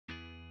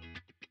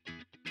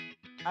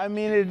I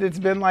mean, it's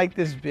been like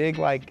this big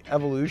like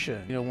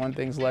evolution. You know, one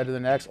thing's led to the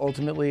next.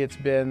 Ultimately, it's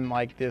been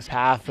like this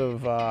path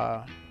of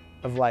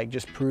like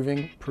just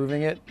proving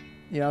it.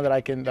 You know, that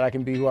I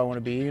can be who I want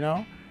to be. You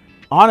know,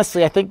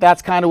 honestly, I think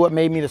that's kind of what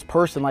made me this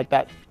person. Like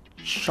that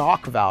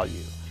shock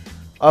value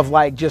of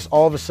like just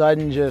all of a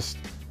sudden just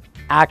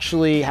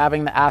actually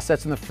having the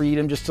assets and the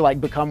freedom just to like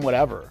become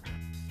whatever.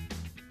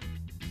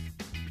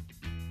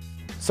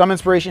 Some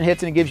inspiration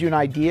hits and it gives you an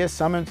idea.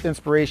 Some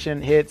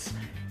inspiration hits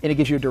and it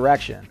gives you a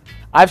direction.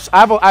 I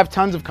have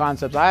tons of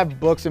concepts. I have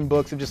books and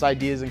books of just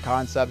ideas and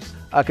concepts.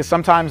 Because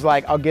sometimes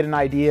like I'll get an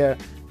idea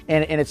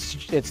and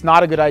it's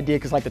not a good idea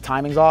because like the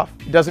timing's off.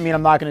 It doesn't mean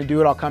I'm not going to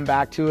do it. I'll come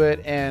back to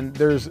it. And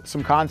there's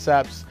some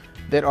concepts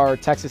that are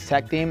Texas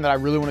Tech themed that I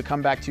really want to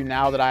come back to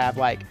now that I have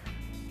like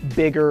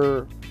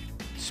bigger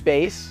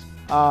space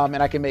and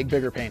I can make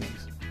bigger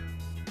paintings.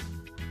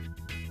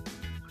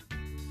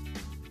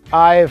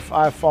 I've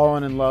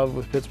fallen in love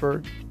with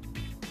Pittsburgh.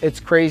 It's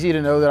crazy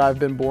to know that I've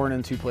been born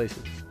in two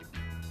places.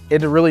 And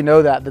to really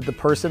know that the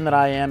person that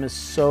I am is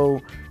so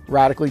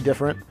radically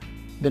different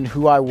than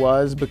who I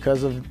was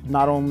because of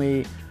not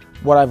only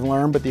what I've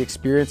learned, but the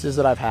experiences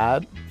that I've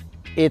had.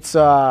 It's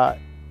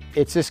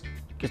this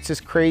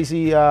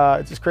crazy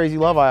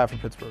love I have for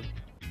Pittsburgh.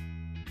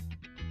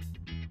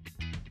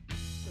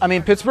 I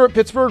mean,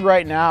 Pittsburgh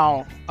right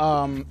now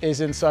is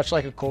in such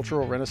like a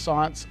cultural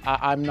renaissance.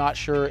 I'm not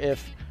sure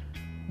if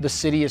the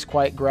city is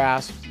quite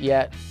grasped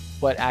yet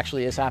what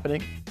actually is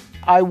happening.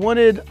 I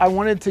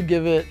wanted to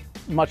give it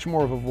much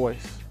more of a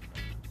voice.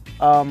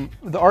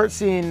 The art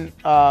scene,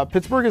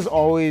 Pittsburgh has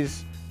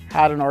always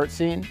had an art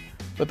scene,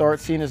 but the art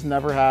scene has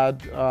never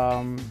had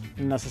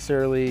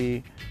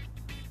necessarily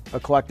a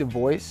collective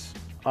voice.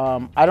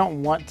 I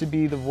don't want to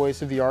be the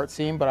voice of the art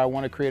scene, but I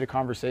want to create a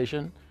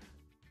conversation.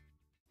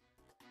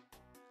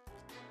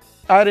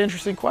 I had an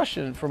interesting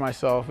question for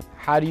myself.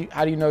 How do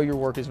you know your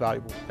work is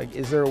valuable? Like,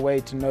 is there a way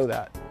to know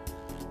that?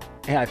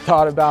 And I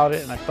thought about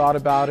it and I thought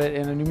about it,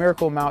 and a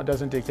numerical amount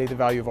doesn't dictate the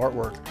value of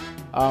artwork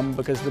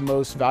because the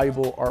most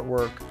valuable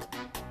artwork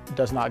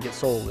does not get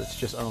sold, it's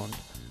just owned.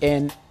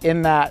 And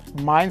in that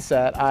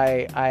mindset,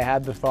 I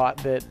had the thought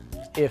that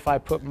if I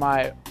put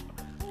my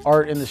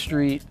art in the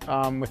street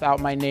without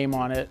my name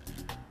on it,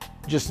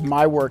 just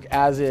my work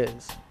as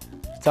is,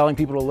 telling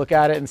people to look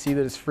at it and see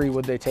that it's free,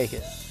 would they take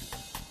it?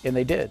 And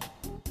they did.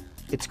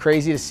 It's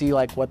crazy to see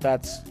like what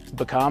that's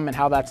become and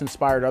how that's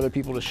inspired other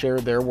people to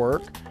share their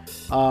work.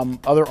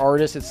 Other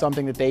artists, it's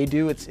something that they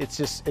do. It's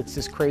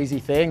this crazy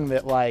thing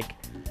that like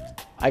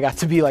I got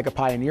to be like a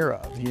pioneer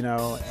of, you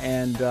know,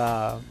 and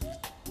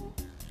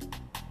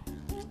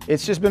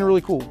it's just been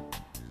really cool.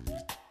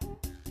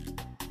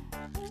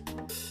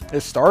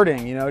 It's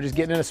starting, you know, just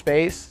getting in a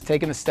space,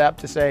 taking a step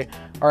to say,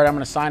 all right, I'm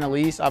going to sign a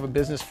lease. I have a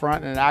business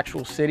front in an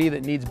actual city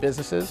that needs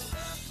businesses.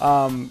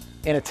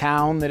 In a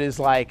town that is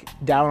like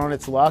down on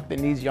its luck, that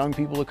needs young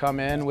people to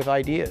come in with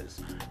ideas.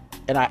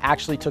 And I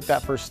actually took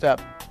that first step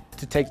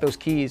to take those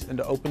keys and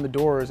to open the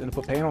doors and to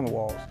put paint on the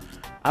walls.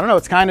 I don't know,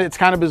 it's kind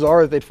of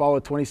bizarre that they'd follow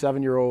a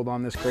 27-year-old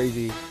on this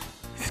crazy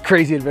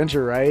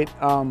adventure, right?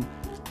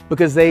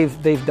 Because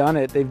they've done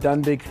it, they've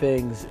done big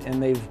things,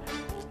 and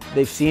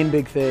they've seen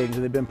big things,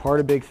 and they've been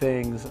part of big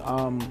things.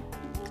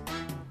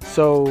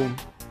 So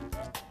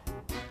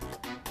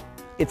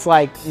it's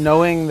like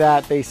knowing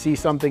that they see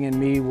something in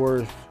me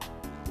worth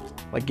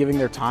like giving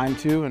their time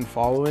to and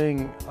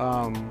following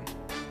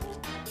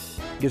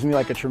gives me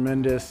like a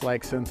tremendous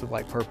like sense of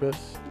like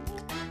purpose.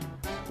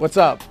 What's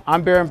up?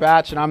 I'm Baron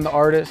Batch and I'm the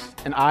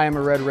artist, and I am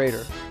a Red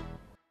Raider.